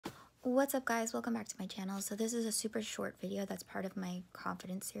What's up, guys? Welcome back to my channel. So this is a super short video that's part of my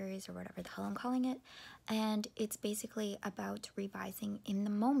confidence series, or whatever the hell I'm calling it, and it's basically about revising in the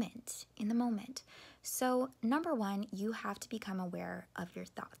moment. So number one, you have to become aware of your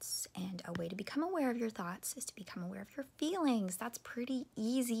thoughts, and a way to become aware of your thoughts is to become aware of your feelings. That's pretty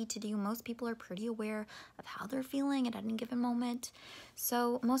easy to do. Most people are pretty aware of how they're feeling at any given moment.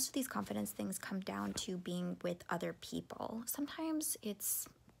 So most of these confidence things come down to being with other people. Sometimes it's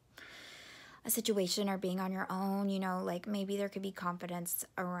a situation or being on your own, like maybe there could be confidence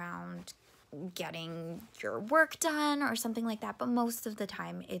around getting your work done or something like that, but most of the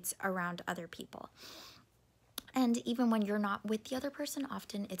time it's around other people. And even when you're not with the other person,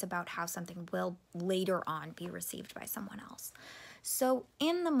 often it's about how something will later on be received by someone else. So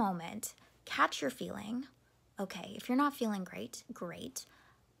in the moment, catch your feeling. Okay, if you're not feeling great,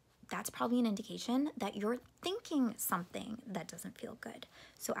 that's probably an indication that you're thinking something that doesn't feel good.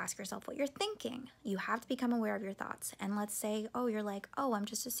 So ask yourself what you're thinking. You have to become aware of your thoughts. And let's say, you're like, I'm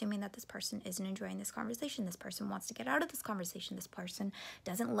just assuming that this person isn't enjoying this conversation. This person wants to get out of this conversation. This person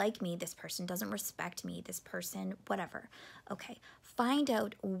doesn't like me. This person doesn't respect me. This person, whatever. Okay, find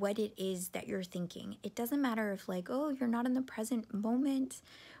out what it is that you're thinking. It doesn't matter if you're not in the present moment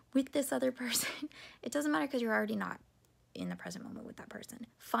with this other person. It doesn't matter because you're already not in the present moment with that person.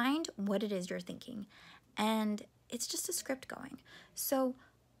 Find what it is you're thinking, and it's just a script going. So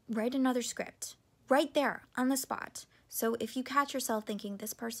write another script right there on the spot. So if you catch yourself thinking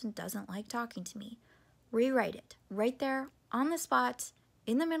this person doesn't like talking to me, rewrite it right there on the spot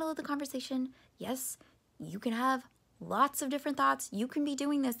in the middle of the conversation. Yes, you can have lots of different thoughts. You can be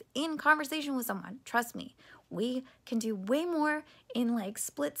doing this in conversation with someone. Trust me, we can do way more in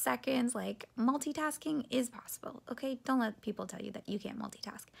split seconds. Multitasking is possible. Okay, don't let people tell you that you can't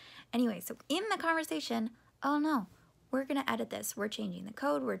multitask. Anyway, so in the conversation, oh no, we're gonna edit this. We're changing the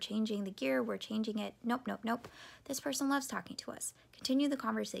code, we're changing the gear, we're changing it. Nope. This person loves talking to us. Continue the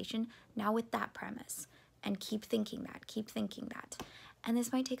conversation now with that premise, and keep thinking that. And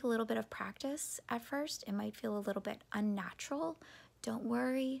this might take a little bit of practice at first. It might feel a little bit unnatural. Don't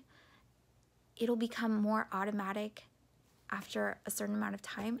worry. It'll become more automatic after a certain amount of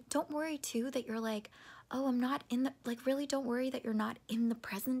time. Don't worry too that you're I'm not in the, really don't worry that you're not in the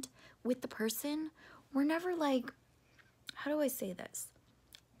present with the person. We're never how do I say this?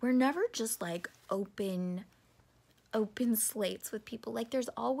 We're never just open slates with people. There's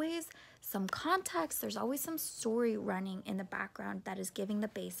always some context, there's always some story running in the background that is giving the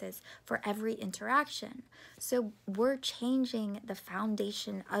basis for every interaction. So we're changing the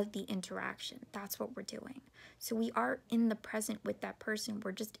foundation of the interaction. That's what we're doing. So we are in the present with that person.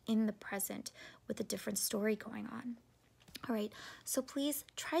 We're just in the present with a different story going on. All right, so please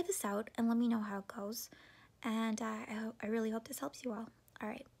try this out and let me know how it goes. And I really hope this helps you all. All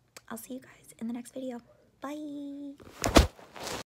right, I'll see you guys in the next video. Bye.